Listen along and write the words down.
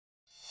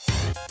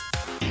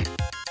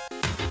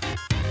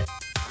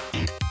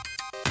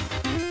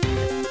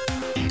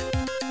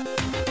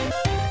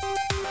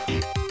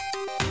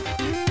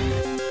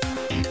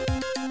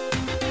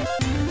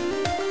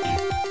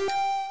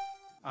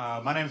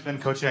My name is Ben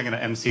Kochi. I'm going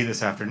to MC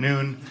this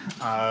afternoon.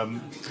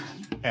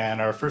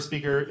 And our first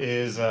speaker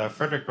is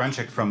Frederic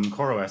Branczyk from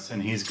CoreOS,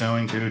 and he's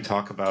going to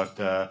talk about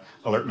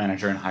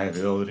Alertmanager and high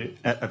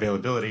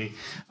availability.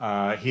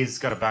 He's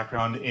got a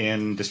background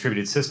in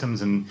distributed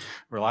systems and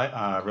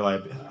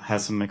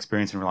has some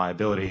experience in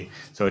reliability,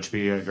 so it should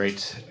be a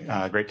great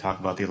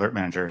talk about the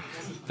Alertmanager.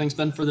 Thanks,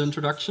 Ben, for the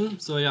introduction.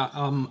 So yeah,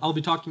 I'll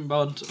be talking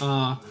about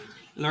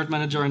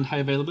Alertmanager and high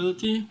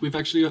availability. We've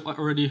actually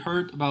already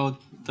heard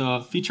about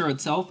the feature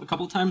itself a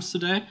couple times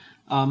today,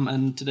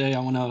 and today I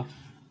want to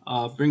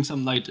bring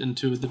some light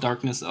into the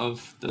darkness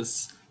of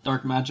this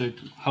dark magic,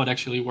 how it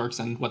actually works,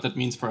 and what that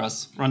means for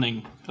us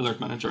running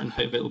Alertmanager and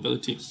high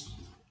availability.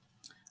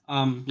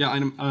 Yeah,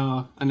 I'm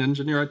an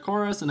engineer at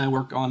CoreOS, and I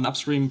work on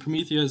upstream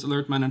Prometheus,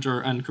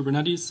 Alertmanager, and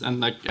Kubernetes, and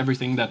like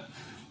everything that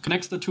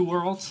connects the two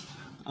worlds.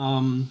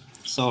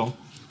 So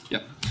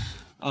yeah,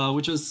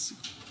 which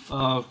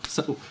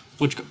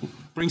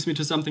brings me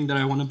to something that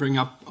I want to bring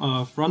up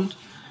front.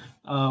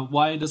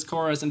 Why does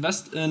CoreOS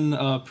invest in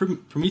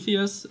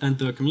Prometheus and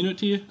the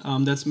community?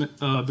 That's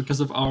because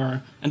of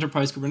our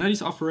enterprise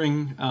Kubernetes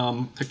offering,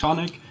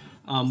 Tectonic,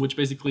 which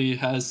basically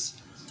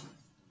has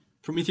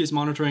Prometheus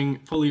monitoring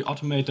fully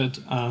automated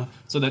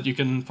so that you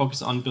can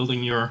focus on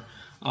building your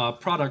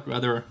product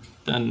rather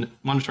than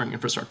monitoring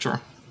infrastructure.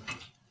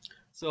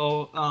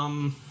 So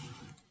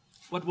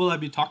what will I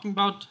be talking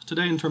about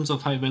today in terms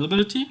of high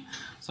availability?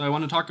 So I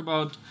want to talk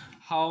about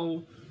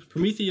how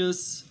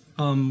Prometheus,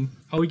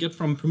 how we get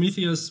from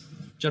Prometheus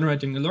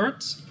generating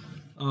alerts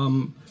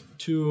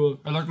to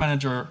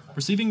Alertmanager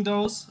receiving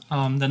those,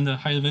 then the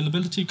high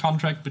availability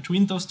contract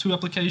between those two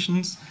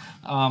applications,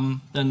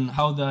 then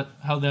how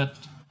that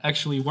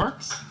actually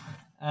works,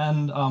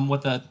 and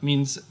what that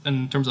means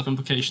in terms of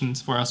implications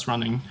for us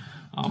running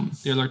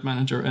the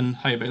Alertmanager in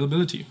high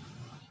availability.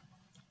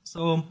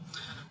 So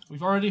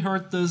we've already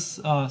heard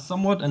this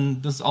somewhat,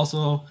 and this is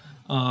also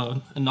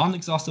a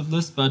non-exhaustive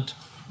list, but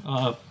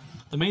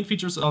the main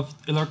features of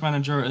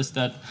Alertmanager is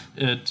that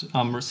it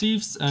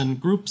receives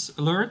and groups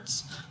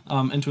alerts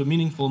into a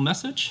meaningful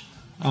message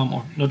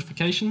or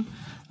notification.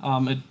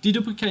 It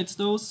deduplicates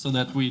those so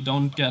that we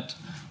don't get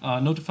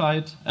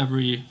notified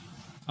every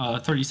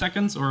 30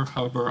 seconds or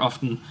however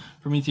often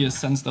Prometheus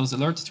sends those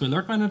alerts to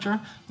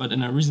Alertmanager, but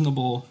in a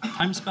reasonable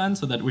time span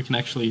so that we can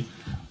actually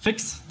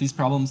fix these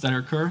problems that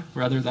occur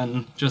rather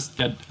than just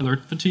get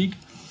alert fatigue.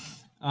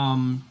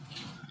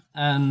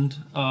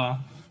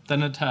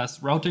 Then it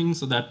has routing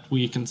so that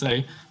we can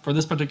say, for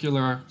this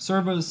particular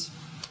service,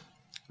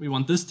 we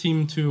want this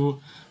team to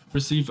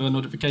receive a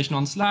notification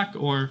on Slack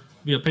or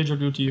via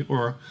PagerDuty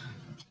or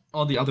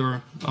all the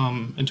other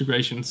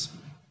integrations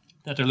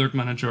that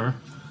Alertmanager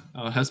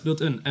has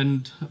built in.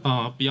 And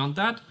beyond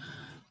that,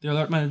 the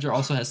Alertmanager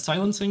also has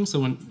silencing.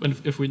 So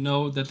if we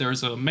know that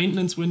there's a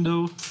maintenance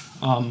window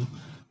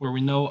where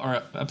we know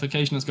our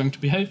application is going to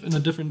behave in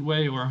a different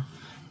way, or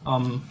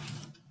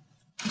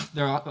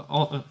there are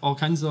all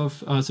kinds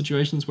of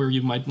situations where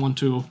you might want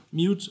to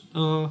mute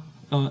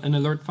an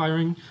alert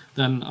firing,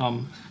 then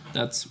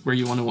that's where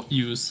you want to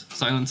use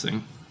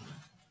silencing.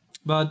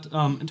 But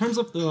in terms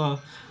of the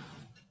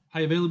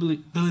high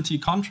availability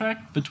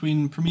contract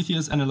between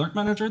Prometheus and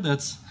Alertmanager,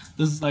 this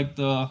is like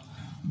the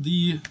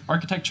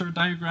architecture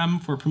diagram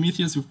for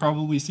Prometheus. You've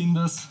probably seen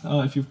this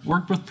if you've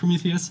worked with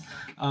Prometheus.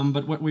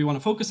 But what we want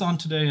to focus on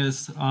today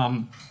is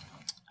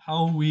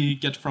how we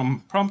get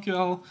from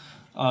PromQL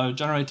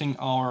generating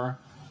our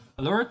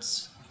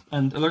alerts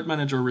and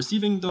Alertmanager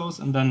receiving those,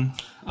 and then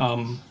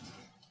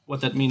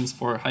what that means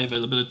for high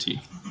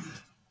availability.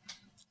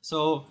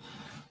 So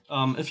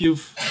if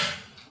you've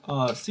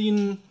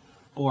seen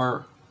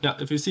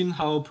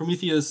how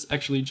Prometheus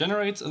actually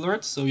generates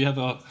alerts, so you have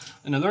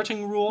an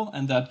alerting rule,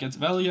 and that gets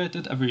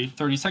evaluated every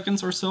 30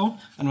 seconds or so,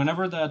 and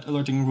whenever that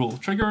alerting rule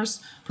triggers,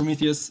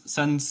 Prometheus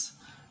sends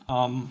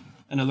an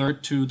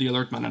alert to the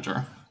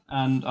Alertmanager.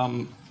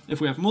 And if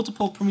we have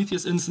multiple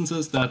Prometheus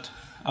instances that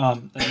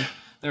then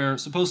they're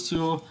supposed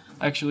to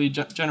actually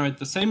generate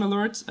the same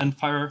alerts and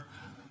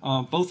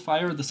both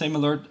fire the same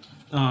alert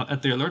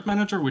at the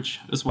Alertmanager, which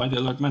is why the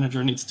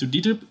Alertmanager needs to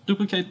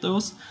deduplicate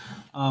those.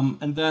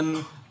 And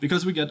then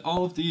because we get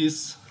all of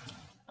these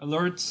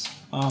alerts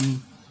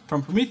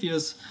from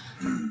Prometheus,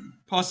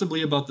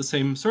 possibly about the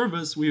same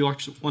service, we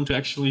want to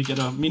actually get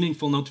a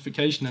meaningful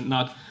notification, and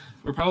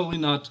we're probably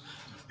not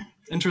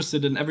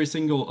interested in every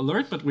single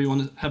alert, but we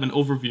want to have an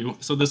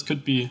overview. So this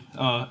could be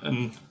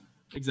an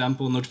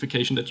example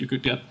notification that you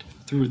could get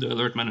through the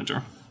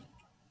Alertmanager.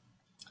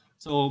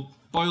 So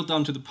boiled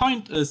down to the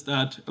point is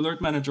that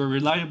Alertmanager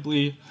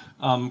reliably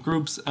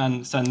groups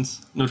and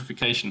sends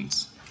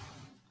notifications.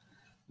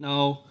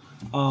 Now,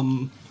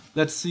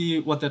 let's see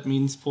what that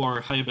means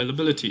for high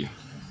availability.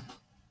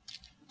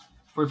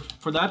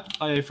 For that,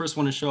 I first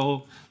want to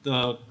show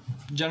the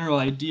general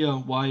idea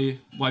why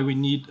we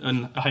need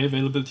a high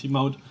availability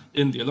mode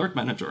in the alert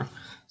manager.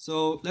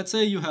 So let's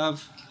say you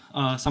have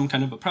some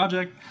kind of a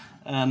project,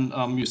 and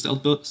you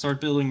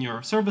start building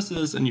your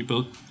services, and you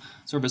build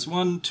service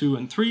 1, 2,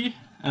 and 3,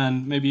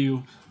 and maybe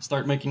you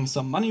start making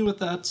some money with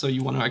that. So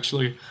you want to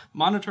actually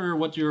monitor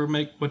what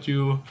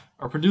you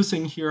are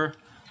producing here,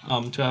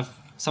 to have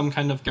some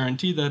kind of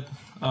guarantee that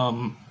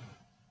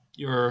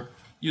your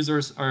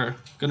users are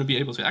going to be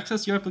able to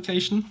access your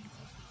application.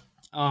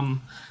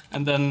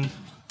 And then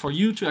for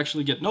you to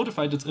actually get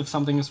notified if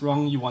something is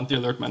wrong, you want the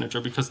alert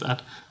manager, because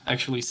that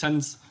actually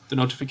sends the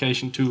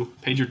notification to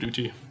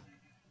PagerDuty.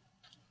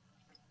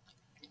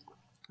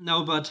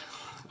 Now, but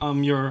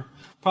your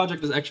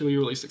project is actually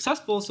really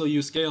successful, so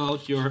you scale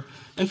out your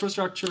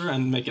infrastructure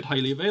and make it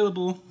highly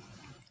available.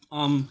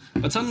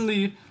 But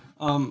suddenly,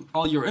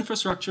 all your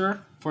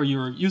infrastructure for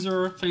your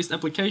user-faced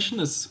application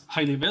is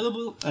highly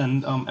available,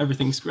 and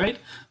everything's great,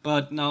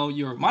 but now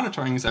your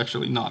monitoring is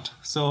actually not.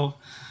 So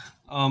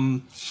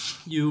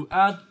you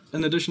add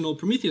an additional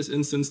Prometheus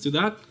instance to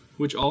that,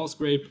 which all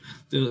scrape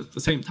the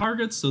same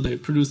targets, so they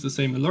produce the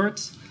same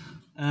alerts,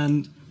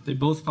 and they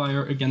both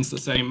fire against the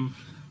same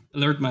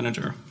alert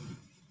manager.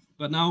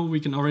 But now we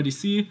can already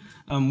see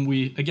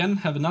we again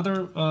have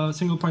another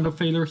single point of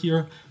failure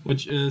here,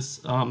 which is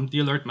the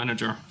alert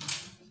manager.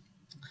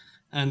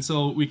 And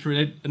so we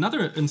create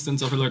another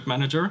instance of alert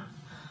manager,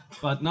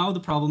 but now the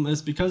problem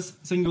is, because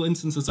single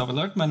instances of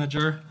alert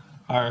manager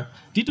are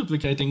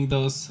deduplicating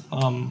those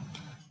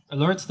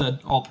alerts that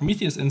all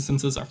Prometheus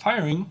instances are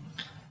firing,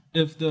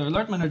 if the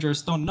alert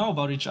managers don't know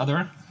about each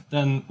other,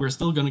 then we're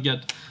still going to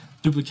get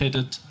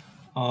duplicated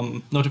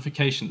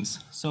notifications.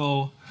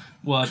 So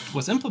what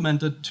was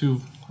implemented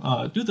to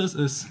do this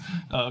is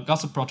a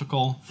gossip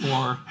protocol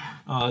for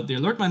the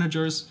alert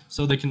managers,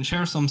 so they can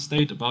share some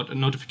state about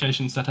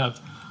notifications that have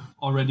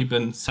already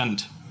been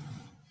sent.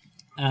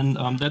 And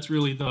that's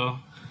really the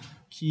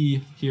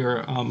key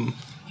here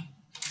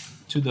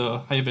to the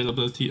high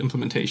availability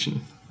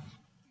implementation.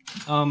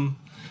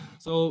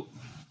 So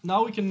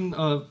now we can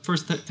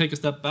first take a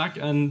step back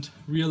and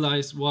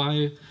realize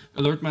why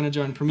Alert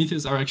Manager and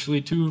Prometheus are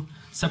actually two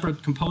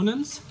separate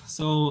components.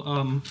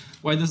 So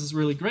why this is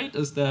really great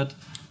is that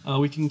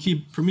we can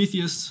keep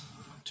Prometheus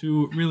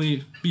to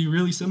really be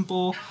really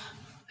simple.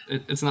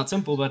 It's not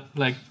simple, but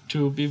like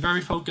to be very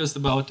focused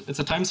about, it's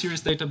a time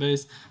series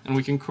database, and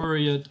we can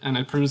query it, and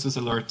it produces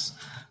alerts.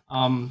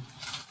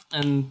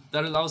 And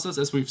that allows us,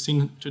 as we've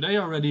seen today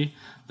already,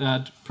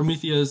 that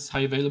Prometheus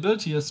high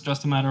availability is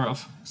just a matter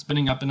of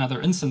spinning up another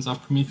instance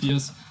of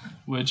Prometheus,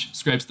 which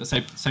scrapes the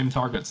same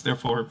targets,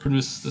 therefore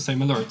produces the same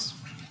alerts.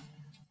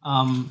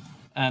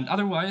 And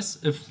otherwise,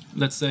 if,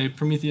 let's say,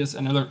 Prometheus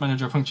and Alert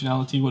Manager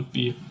functionality would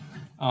be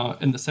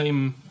in the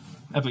same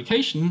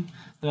application,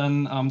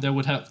 then there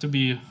would have to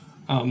be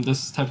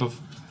this type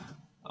of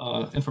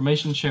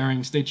information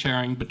sharing, state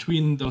sharing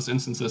between those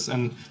instances,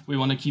 and we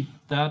want to keep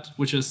that,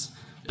 which is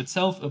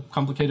itself a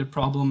complicated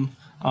problem,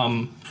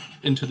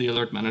 into the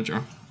Alert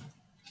Manager.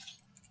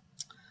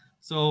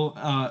 So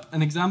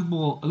an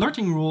example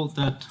alerting rule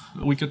that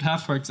we could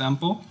have, for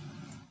example,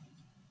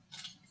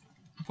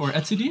 for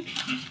etcd,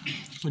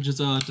 which is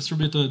a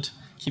distributed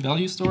key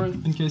value store,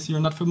 in case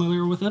you're not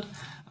familiar with it.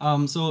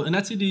 So in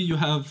etcd, you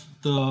have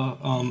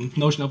the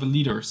notion of a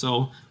leader.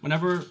 So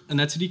whenever an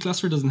etcd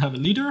cluster doesn't have a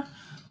leader,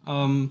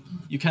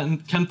 you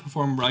can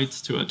perform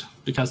writes to it,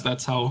 because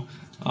that's how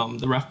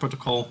the REF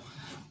protocol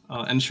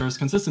ensures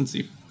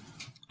consistency.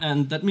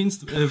 And that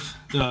means if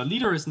the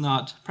leader is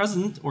not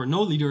present, or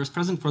no leader is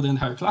present for the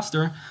entire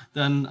cluster,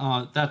 then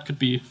that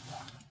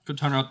could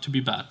turn out to be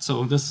bad.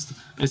 So this is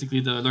basically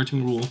the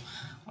alerting rule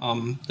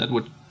that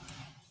would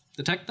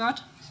detect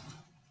that.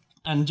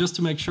 And just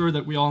to make sure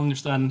that we all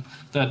understand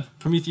that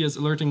Prometheus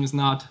alerting is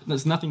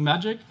nothing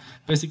magic,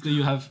 basically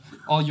you have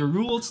all your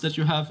rules that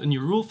you have in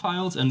your rule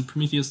files, and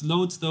Prometheus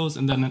loads those,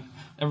 and then at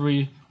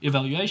every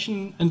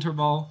evaluation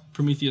interval,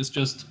 Prometheus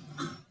just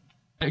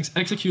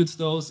executes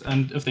those,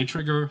 and if they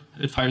trigger,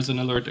 it fires an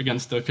alert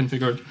against the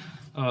configured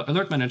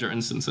Alert Manager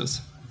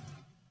instances.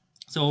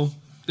 So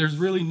there's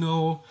really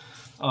no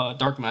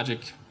dark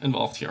magic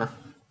involved here.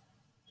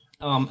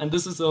 And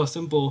this is a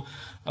simple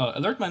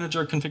Alert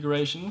Manager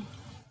configuration,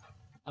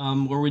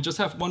 where we just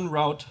have one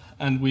route,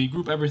 and we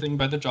group everything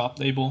by the job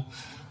label,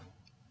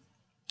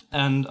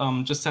 and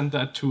just send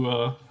that to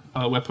a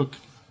webhook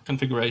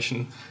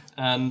configuration.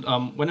 And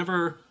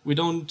whenever we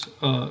don't,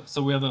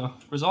 so we have a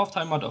resolve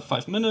timeout of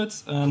 5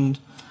 minutes, and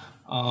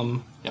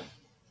yeah.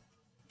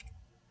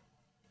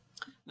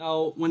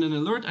 Now, when an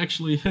alert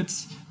actually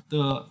hits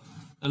the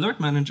Alert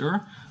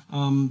Manager,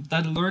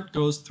 that alert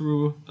goes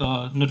through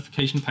a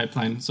notification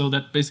pipeline. So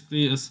that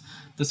basically is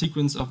the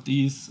sequence of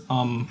these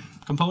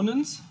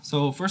components.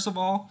 So first of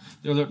all,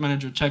 the Alert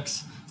Manager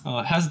checks,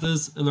 has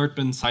this alert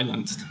been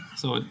silenced?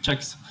 So it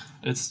checks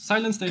its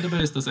silence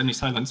database, does any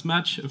silence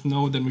match? If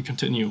no, then we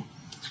continue.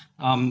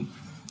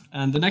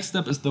 And the next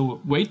step is the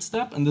wait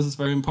step, and this is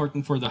very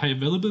important for the high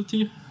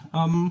availability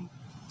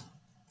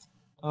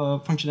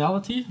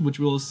functionality, which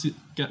we'll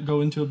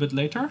go into a bit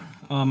later.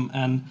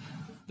 And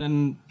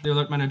then the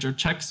Alert Manager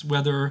checks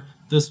whether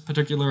this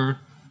particular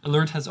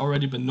alert has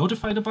already been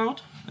notified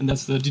about, and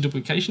that's the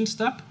deduplication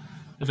step.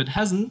 If it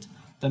hasn't,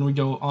 then we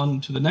go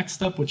on to the next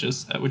step, which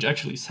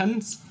actually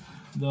sends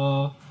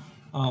the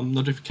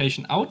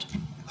notification out.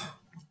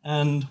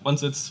 And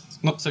once it's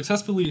not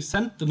successfully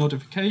sent the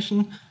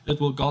notification, it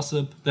will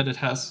gossip that it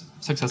has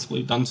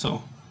successfully done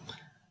so.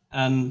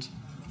 And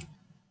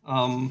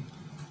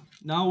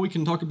now we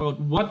can talk about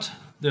what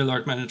the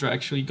Alert Manager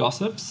actually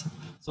gossips.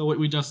 So what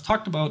we just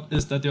talked about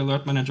is that the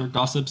Alert Manager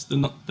gossips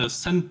the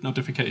sent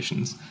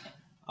notifications.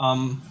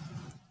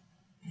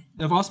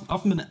 There was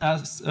often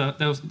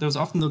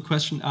the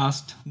question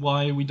asked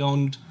why we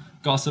don't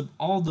gossip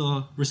all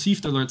the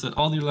received alerts that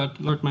all the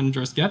alert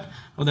managers get.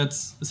 Well,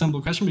 that's a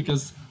simple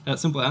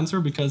answer,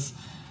 because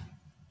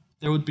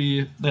there would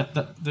be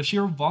the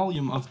sheer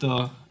volume of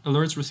the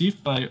alerts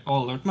received by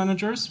all alert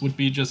managers would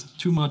be just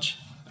too much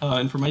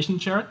information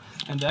shared,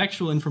 and the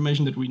actual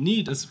information that we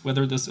need is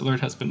whether this alert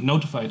has been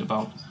notified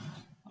about.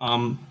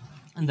 And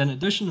then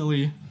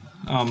additionally,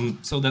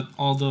 so that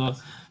all the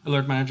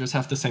alert managers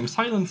have the same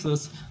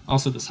silences,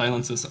 also the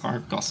silences are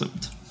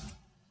gossiped.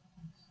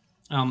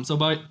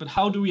 But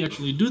how do we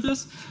actually do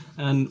this?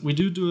 And we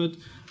do it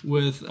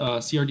with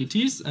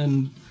CRDTs,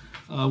 and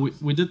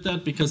we did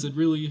that because it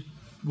really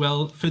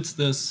well fits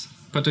this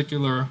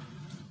particular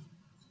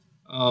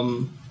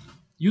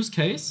use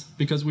case,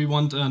 because we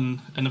want an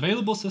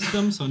available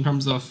system. So in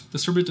terms of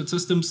distributed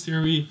systems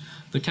theory,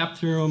 the CAP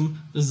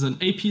theorem, this is an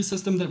AP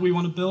system that we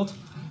want to build,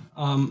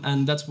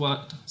 and that's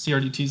what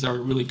CRDTs are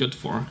really good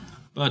for.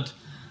 But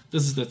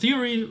this is the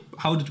theory.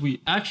 How did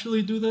we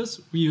actually do this?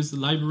 We use the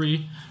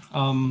library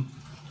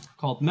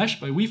called Mesh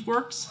by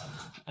Weaveworks,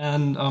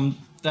 and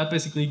that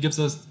basically gives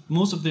us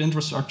most of the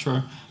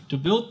infrastructure to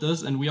build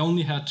this, and we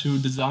only had to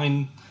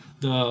design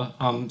the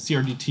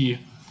CRDT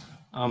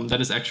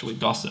that is actually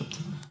gossiped.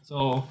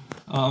 So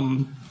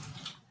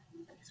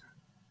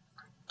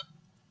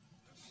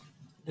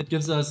it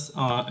gives us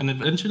an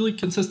eventually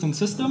consistent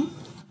system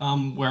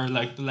where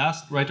like the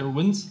last writer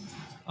wins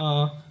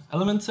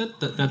element set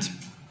that's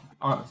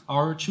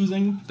our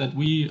choosing, that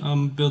we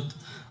built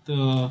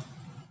the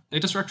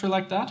data structure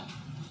like that.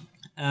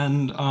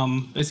 And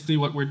basically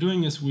what we're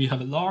doing is we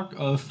have a log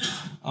of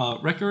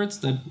records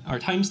that are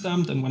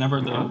timestamped, and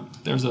whenever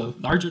there's a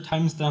larger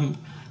timestamp,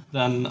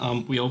 then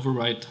we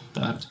overwrite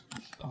that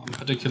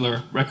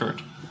particular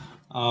record.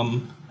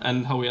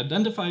 And how we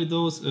identify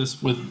those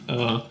is with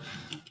a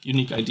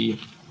unique ID.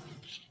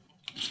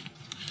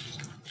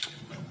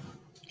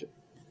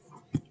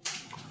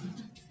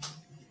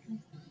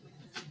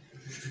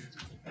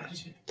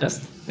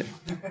 Test.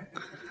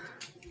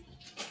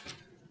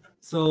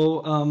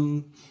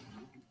 So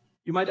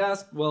you might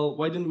ask, well,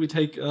 why didn't we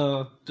take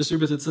a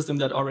distributed system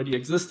that already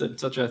existed,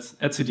 such as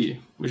etcd,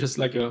 which is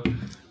like a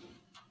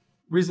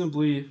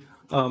reasonably,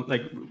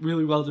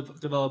 really well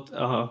developed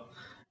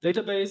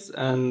database,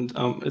 and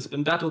it's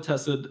been battle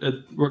tested.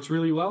 It works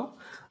really well.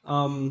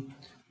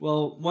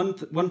 Well,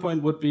 one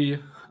point would be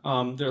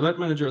the Alert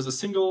Manager is a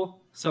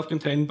single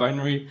self-contained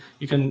binary.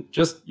 You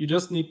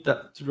just need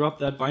to drop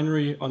that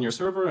binary on your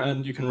server,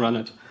 and you can run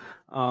it.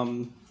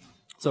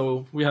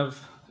 So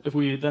if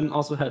we then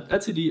also had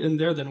etcd in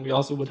there, then we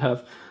also would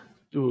have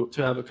to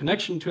have a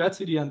connection to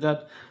etcd, and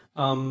that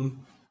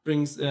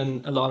brings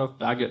in a lot of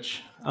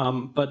baggage.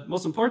 But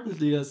most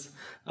importantly is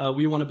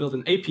we want to build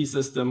an AP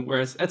system,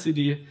 whereas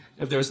etcd,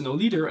 if there's no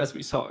leader, as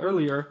we saw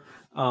earlier,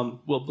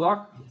 will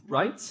block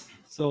writes.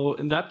 So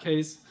in that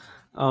case,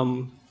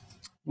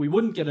 we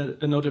wouldn't get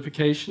a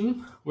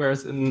notification,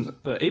 whereas in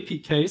the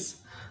AP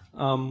case,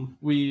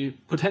 we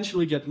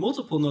potentially get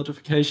multiple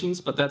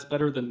notifications, but that's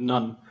better than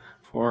none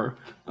for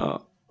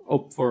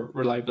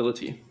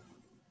reliability.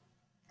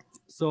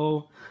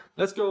 So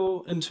let's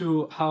go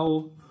into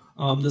how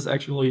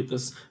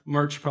this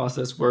merge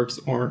process works,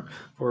 or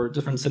for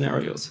different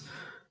scenarios.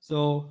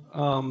 So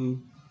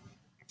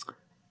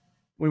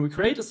when we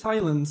create a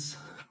silence,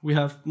 we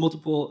have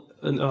multiple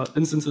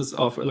instances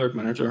of Alert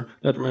Manager,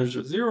 Alert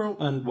Manager 0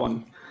 and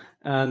 1.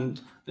 And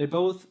they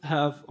both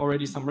have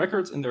already some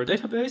records in their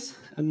database.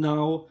 And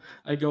now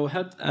I go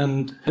ahead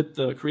and hit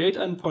the create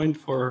endpoint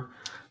for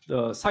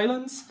the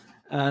silence,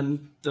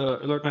 and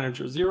the Alert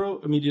Manager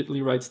 0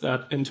 immediately writes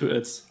that into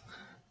its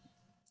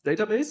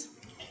database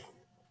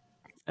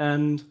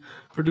and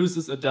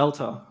produces a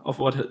delta of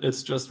what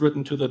it's just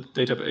written to the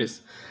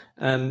database.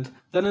 And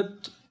then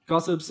it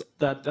gossips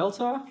that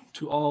delta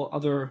to all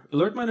other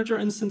Alert Manager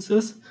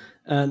instances,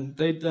 and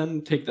they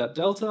then take that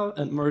delta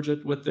and merge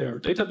it with their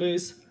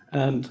database,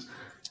 and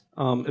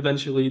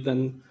eventually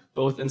then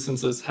both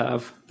instances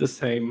have the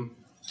same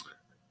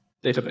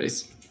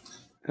database.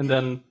 And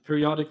then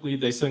periodically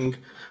they sync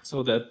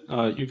so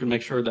that you can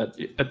make sure that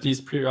at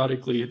least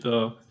periodically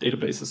the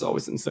database is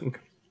always in sync.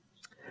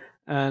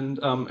 And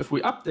if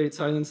we update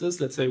silences,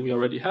 let's say we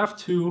already have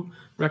 2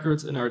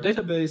 records in our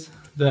database,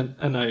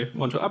 and I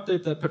want to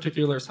update that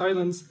particular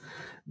silence,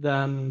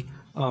 then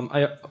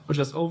I would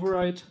just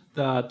overwrite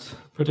that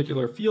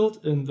particular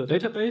field in the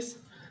database,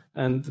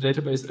 and the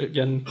database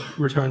again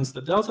returns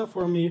the delta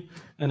for me,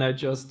 and I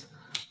just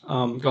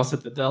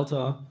gossip the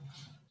delta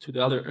to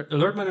the other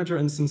alert manager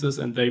instances,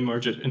 and they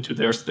merge it into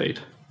their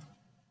state.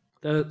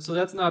 So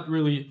that's not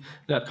really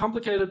that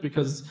complicated,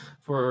 because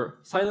for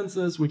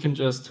silences, we can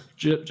just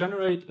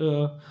generate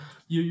a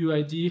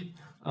UUID,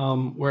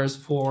 whereas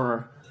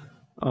for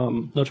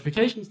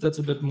notifications, that's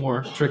a bit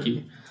more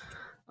tricky.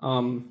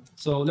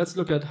 So let's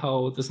look at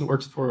how this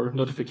works for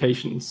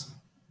notifications.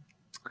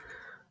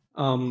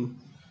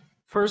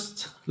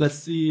 First, let's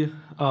see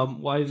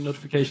why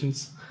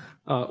notifications,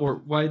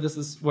 or why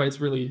it's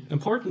really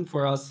important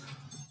for us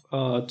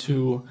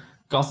to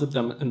gossip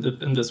them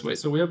in this way.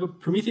 So we have a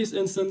Prometheus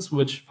instance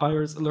which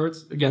fires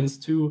alerts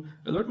against 2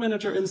 alert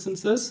manager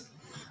instances,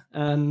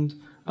 and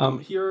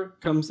here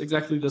comes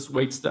exactly this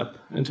wait step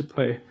into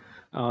play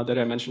that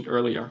I mentioned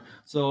earlier.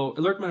 So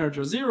alert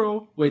manager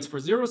 0 waits for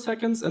 0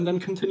 seconds and then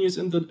continues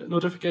in the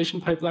notification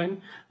pipeline,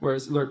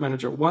 whereas alert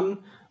manager 1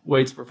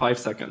 waits for 5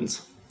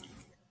 seconds.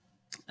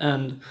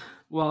 And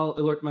while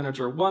alert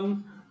manager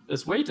 1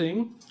 is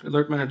waiting,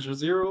 alert manager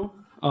 0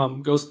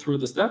 goes through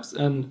the steps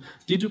and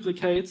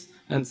deduplicates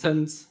and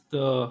sends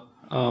the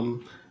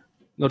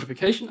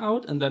notification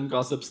out and then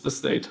gossips the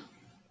state.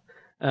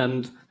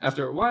 And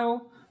after a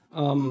while,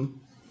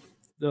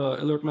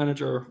 the alert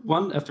manager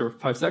 1, after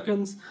 5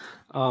 seconds,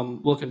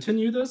 will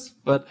continue this,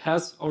 but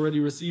has already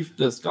received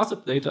this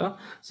gossip data.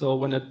 So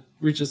when it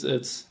reaches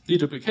its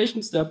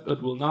deduplication step,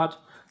 it will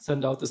not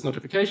send out this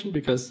notification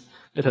because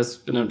it has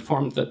been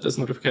informed that this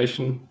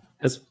notification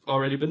has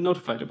already been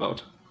notified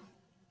about.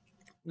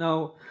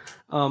 Now,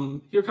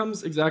 here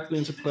comes exactly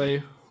into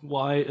play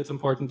why it's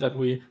important that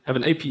we have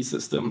an AP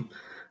system.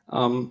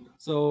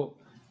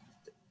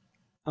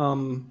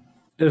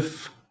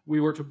 If we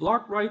were to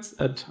block writes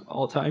at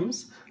all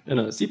times in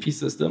a CP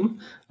system,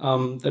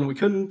 then we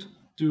couldn't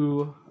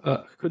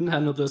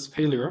handle this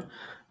failure,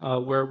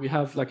 where we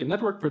have like a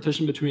network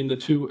partition between the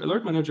 2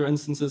 alert manager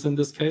instances in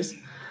this case,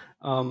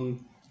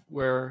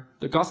 where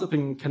the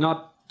gossiping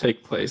cannot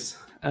take place.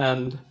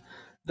 And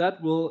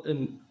that will,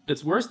 in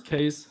its worst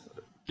case,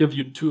 give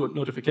you 2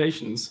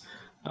 notifications,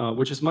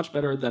 which is much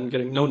better than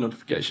getting no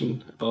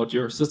notification about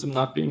your system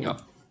not being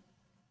up.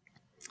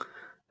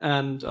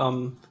 And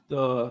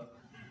the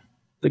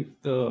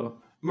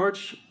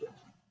merge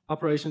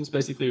operations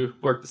basically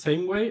work the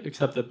same way,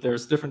 except that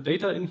there's different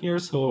data in here.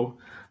 So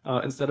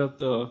instead of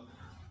the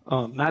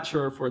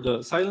matcher for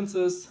the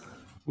silences,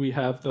 we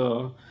have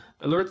the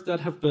alerts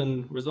that have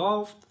been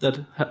resolved,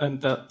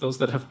 those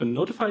that have been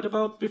notified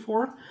about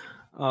before.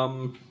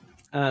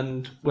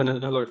 And when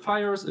an alert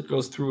fires, it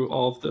goes through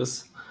all of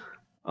this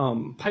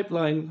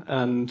pipeline.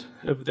 And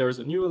if there's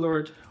a new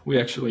alert, we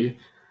actually,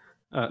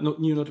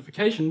 new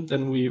notification,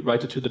 then we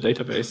write it to the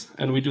database.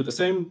 And we do the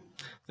same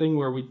thing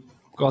where we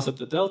gossip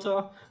the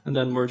delta and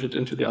then merge it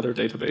into the other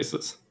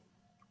databases.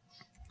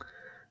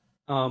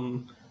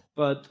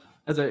 But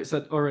as I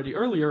said already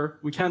earlier,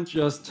 we can't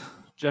just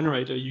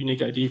generate a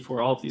unique ID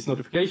for all of these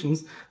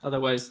notifications.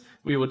 Otherwise,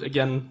 we would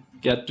again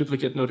get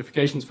duplicate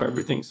notifications for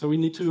everything. So we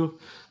need to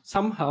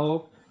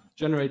somehow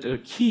generate a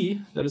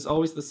key that is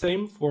always the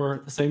same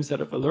for the same set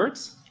of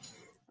alerts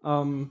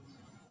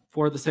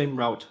for the same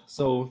route.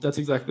 So that's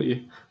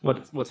exactly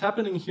what's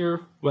happening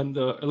here. When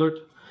the alert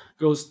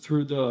goes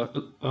through the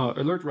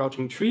alert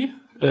routing tree,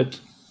 it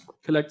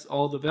collects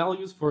all the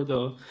values for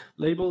the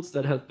labels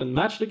that have been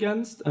matched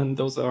against, and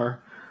those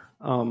are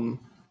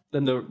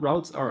then the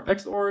routes are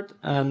XORed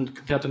and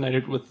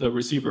concatenated with the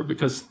receiver,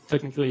 because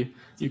technically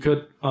you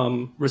could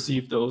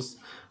receive those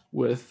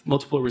with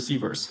multiple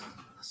receivers.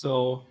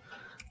 So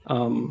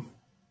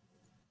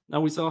now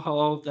we saw how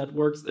all of that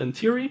works in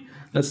theory.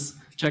 Let's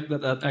check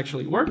that that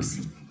actually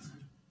works.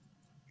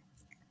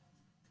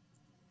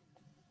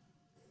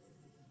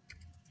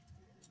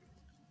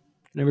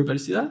 Can everybody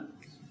see that?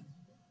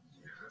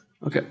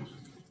 Okay.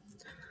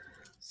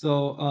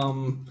 So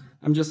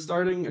I'm just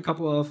starting a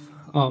couple of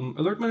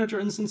alert manager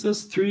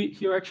instances, 3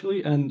 here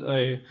actually, and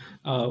a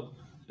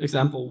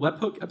example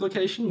webhook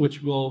application,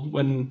 which will,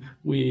 when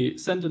we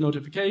send a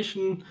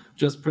notification,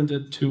 just print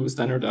it to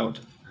standard out.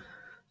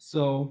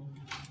 So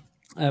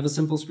I have a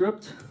simple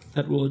script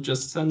that will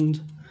just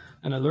send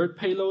an alert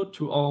payload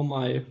to all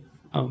my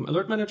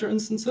alert manager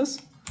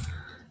instances.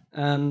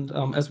 And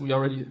as we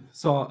already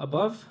saw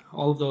above,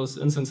 all of those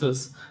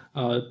instances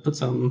put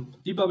some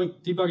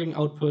debugging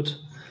output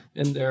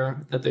in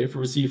there that they've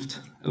received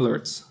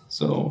alerts.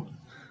 So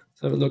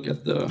let's have a look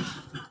at the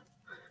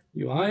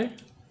UI.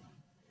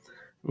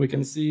 We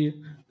can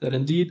see that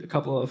indeed a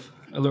couple of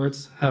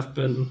alerts have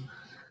been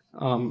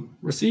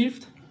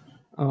received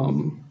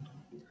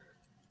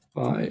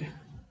by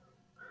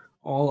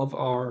all of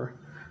our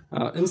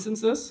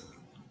instances.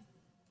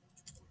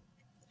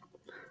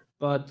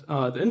 But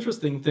the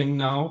interesting thing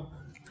now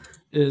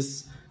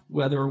is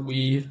whether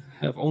we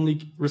have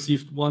only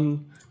received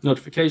one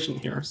notification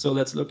here. So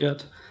let's look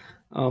at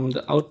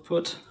the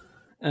output,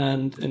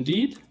 and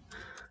indeed,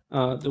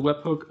 the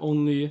webhook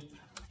only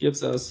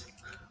gives us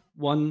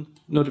one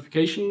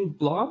notification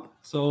blob.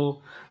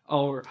 So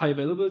our high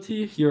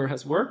availability here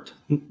has worked.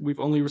 We've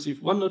only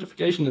received one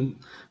notification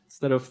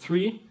instead of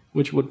 3,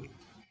 which would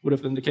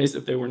have been the case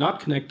if they were not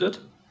connected.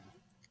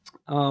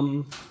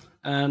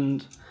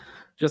 And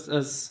just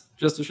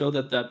to show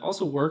that that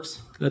also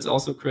works, let's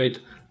also create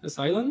a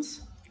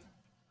silence.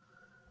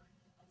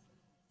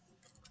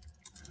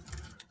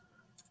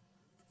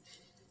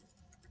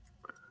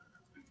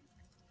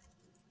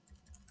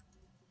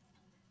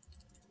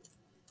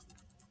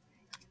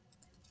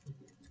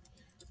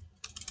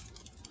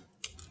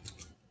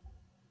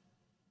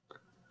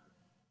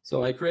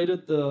 So I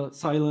created the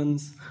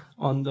silence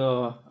on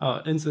the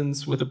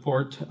instance with the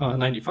port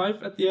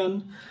 95 at the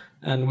end,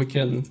 and we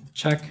can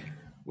check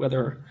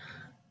whether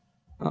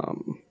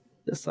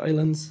the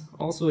silence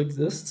also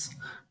exists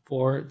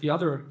for the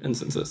other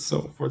instances.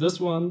 So for this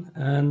one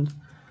and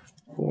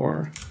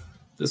for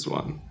this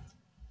one.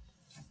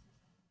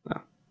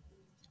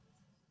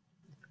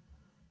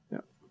 Yeah.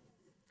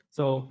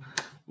 So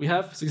we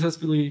have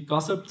successfully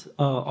gossiped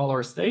all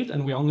our state,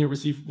 and we only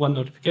received one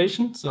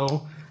notification.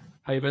 So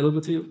high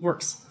availability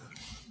works.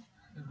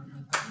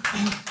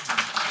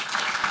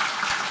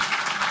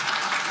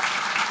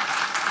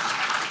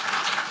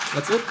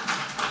 That's it.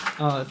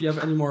 If you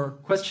have any more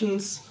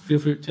questions, feel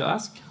free to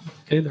ask.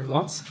 Okay, there are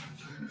lots.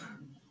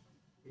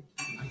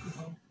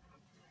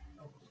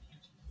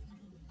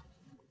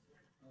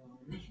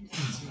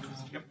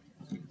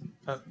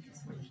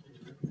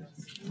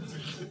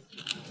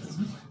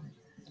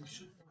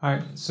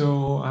 Hi,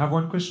 so I have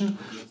one question.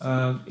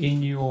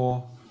 In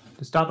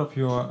the start of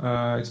your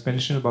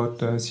explanation about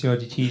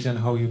CRDTs and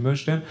how you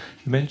merge them,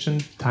 you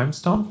mentioned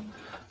timestamp.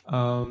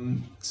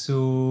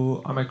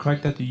 So am I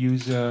correct that you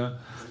use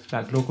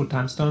like local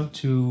timestamp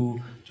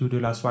to do the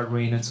last while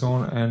rain and so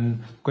on?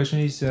 And the question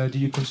is, do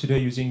you consider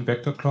using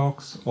vector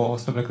clocks or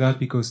stuff like that?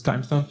 Because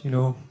timestamp, you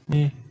know.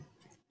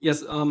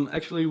 Yes,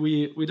 actually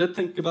we did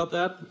think about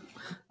that,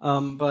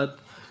 but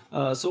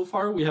so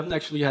far we haven't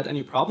actually had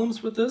any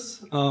problems with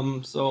this.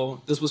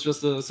 So this was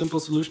just a simple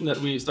solution that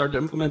we started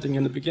implementing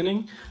in the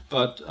beginning.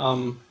 But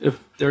if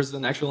there's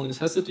an actual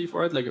necessity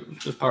for it, like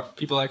if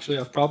people actually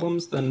have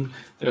problems, then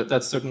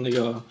that's certainly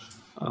a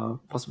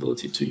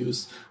possibility to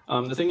use.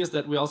 The thing is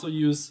that we also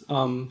use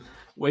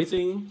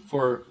weighting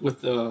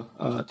with the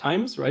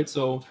times, right?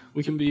 So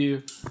we can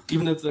be,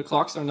 even if the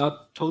clocks are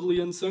not totally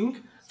in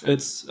sync,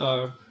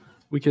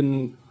 we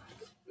can,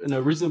 in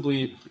a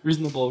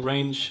reasonable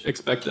range,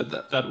 expect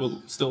that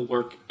will still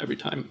work every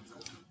time.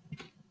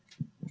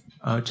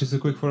 Just a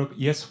quick follow-up.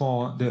 Yes,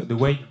 for the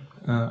weight,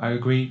 I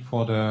agree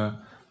for the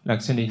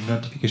like sending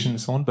notification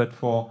and so on, but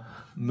for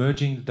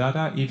merging the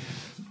data,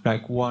 if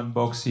like one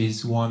box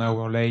is 1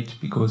 hour late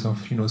because of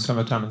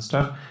summertime and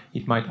stuff,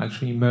 it might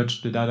actually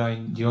merge the data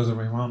in the other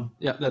way around.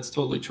 Yeah, that's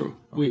totally true.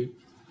 We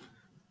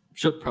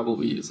should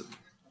probably use it.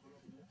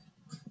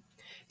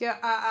 Yeah,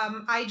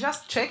 I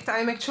just checked.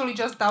 I'm actually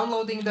just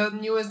downloading the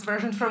newest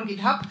version from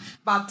GitHub,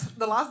 but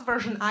the last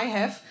version I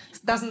have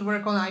doesn't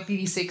work on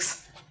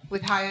IPv6.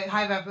 With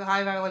high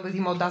availability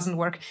mode doesn't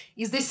work.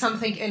 Is this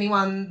something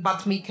anyone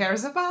but me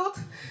cares about?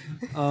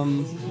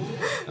 I'm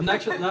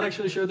not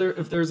actually sure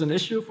if there's an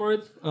issue for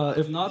it.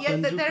 If not, yeah,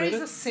 then there is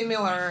a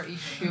similar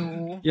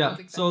issue. Yeah.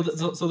 So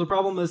the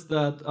problem is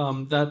that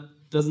that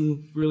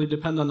doesn't really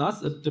depend on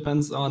us. It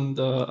depends on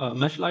the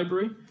mesh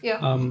library. Yeah.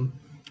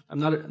 I'm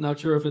not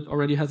sure if it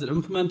already has it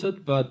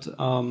implemented, but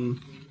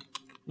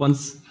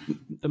once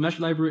the mesh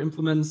library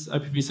implements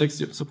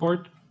IPv6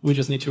 support, we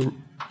just need to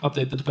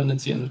update the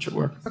dependency and it should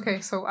work.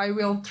 Okay, so I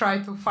will try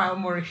to file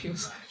more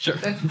issues. Sure.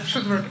 That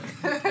should work.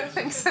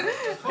 Thanks.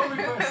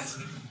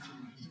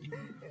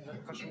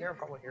 Question here,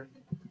 probably here.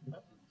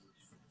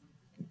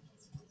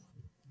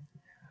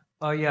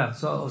 Yeah,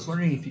 so I was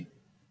wondering if you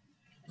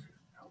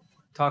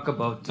talk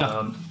about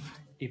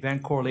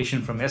event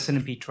correlation from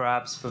SNMP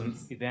traps, from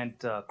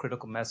event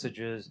critical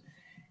messages,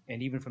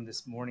 and even from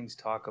this morning's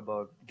talk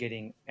about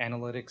getting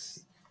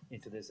analytics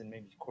into this and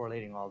maybe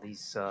correlating all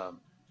these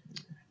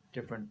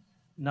different,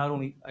 not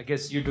only, I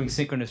guess you're doing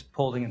synchronous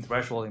polling and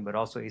thresholding, but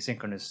also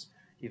asynchronous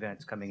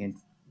events coming in.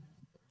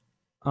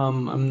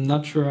 I'm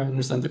not sure I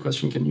understand the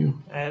question. Can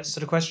you? So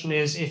the question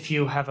is, if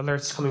you have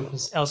alerts coming from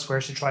elsewhere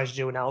to try to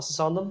do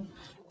analysis on them,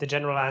 the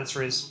general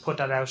answer is put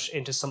that out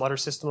into some other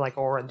system like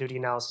Aura and do the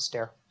analysis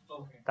there.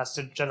 Okay. That's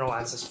the general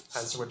answer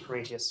with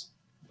Prometheus.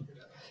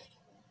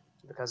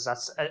 Because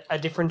that's a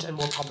different and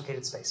more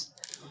complicated space.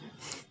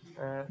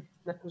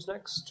 Who's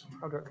next?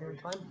 How do I clear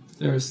time?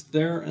 There's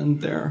there.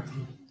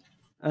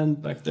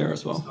 And back there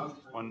as well.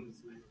 One.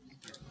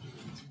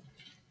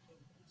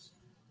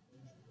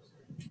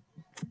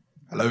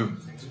 Hello.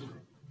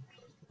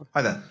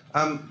 Hi there.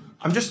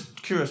 I'm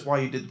just curious why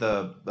you did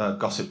the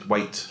gossiped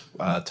wait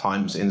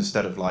times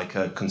instead of like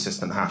a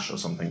consistent hash or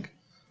something.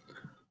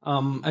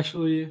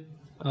 Actually,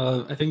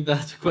 I think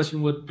that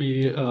question would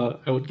be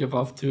I would give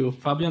off to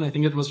Fabian. I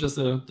think it was just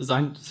a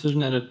design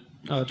decision, and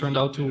it turned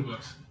out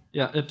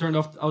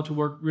to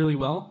work really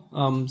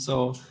well.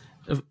 So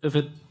if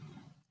it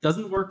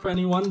doesn't work for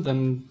anyone,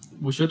 then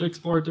we should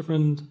explore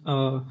different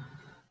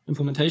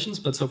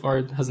implementations. But so far,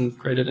 it hasn't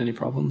created any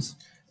problems.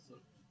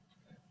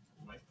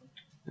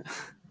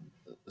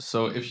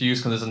 So if you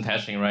use consistent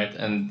hashing, right,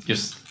 and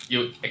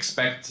you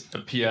expect a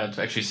peer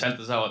to actually send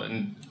this out,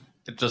 and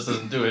it just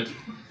doesn't do it,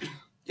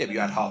 Yeah, but you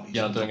add heartbeat.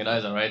 you're not doing it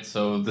either, right?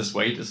 So this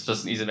wait is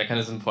just an easy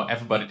mechanism for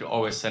everybody to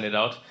always send it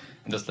out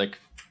and just like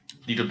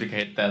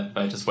deduplicate that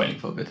by just waiting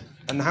for a bit.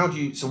 And how do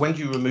you? So when do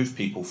you remove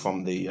people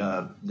from the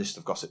list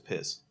of gossip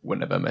peers?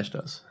 Whenever mesh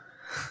does.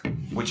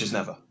 Which is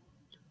never.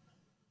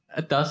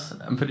 It does,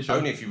 I'm pretty sure.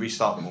 Only if you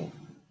restart them all.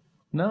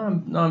 No,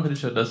 I'm pretty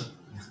sure it does.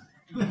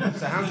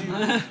 So how do you?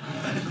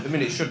 I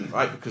mean, it shouldn't,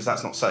 right? Because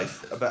that's not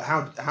safe. But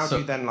how do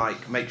you then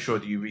like make sure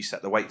that you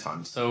reset the wait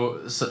times? So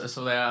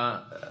there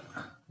are,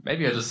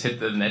 maybe I just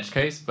hit an edge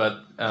case,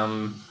 but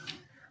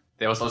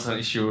there was also an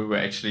issue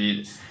where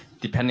actually,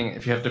 depending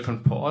if you have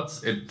different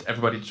ports,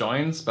 everybody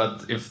joins,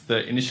 but if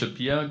the initial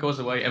peer goes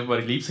away,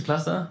 everybody leaves the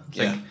cluster.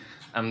 Yeah.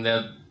 There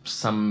are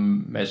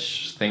some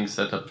mesh things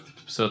that are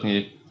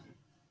certainly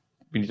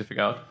we need to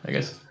figure out, I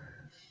guess.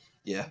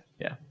 Yeah.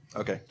 Yeah.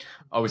 Okay.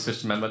 Always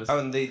switch to member list. Oh,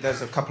 and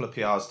there's a couple of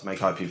PRs to make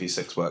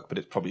IPv6 work, but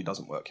it probably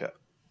doesn't work yet.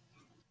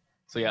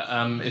 So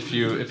yeah, if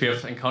you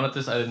have encountered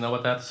this, I didn't know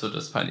about that, so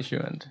just find issue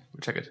and we'll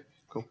check it.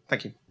 Cool.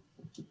 Thank you.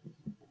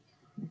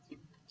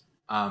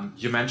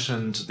 You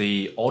mentioned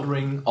the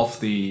ordering of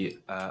the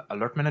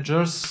alert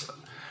managers.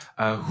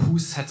 Who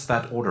sets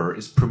that order?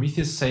 Is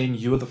Prometheus saying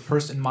you're the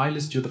first in my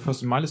list,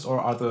 or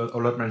are the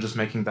alert managers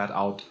making that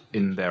out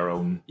in their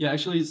own? Yeah,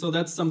 actually, so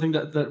that's something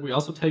that we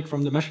also take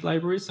from the mesh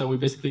library. So we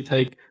basically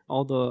take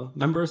all the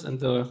members, and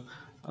the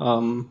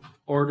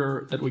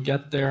order that we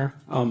get there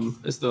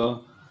is the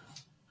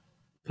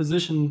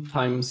position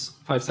times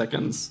 5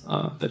 seconds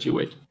that you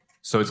wait.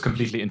 So it's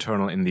completely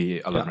internal in the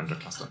alert manager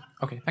cluster.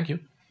 Okay, thank you.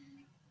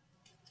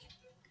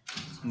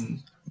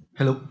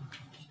 Hello,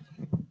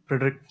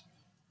 Frederic.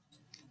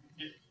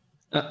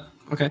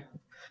 Okay.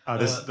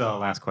 This is the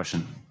last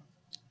question.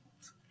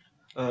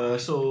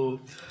 So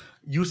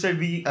you said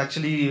we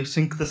actually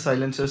sync the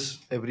silences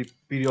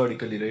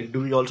periodically, right?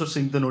 Do we also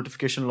sync the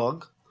notification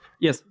log?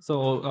 Yes,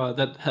 so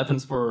that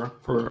happens for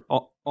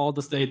all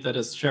the state that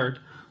is shared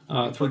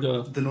through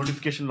the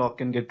notification log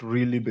can get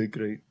really big,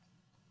 right?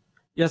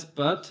 Yes,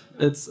 but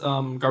it's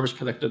garbage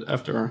collected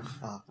after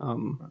a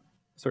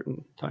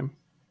certain time.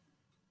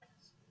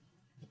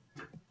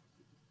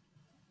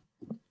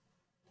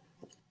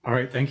 All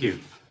right, thank you.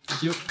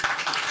 Thank you.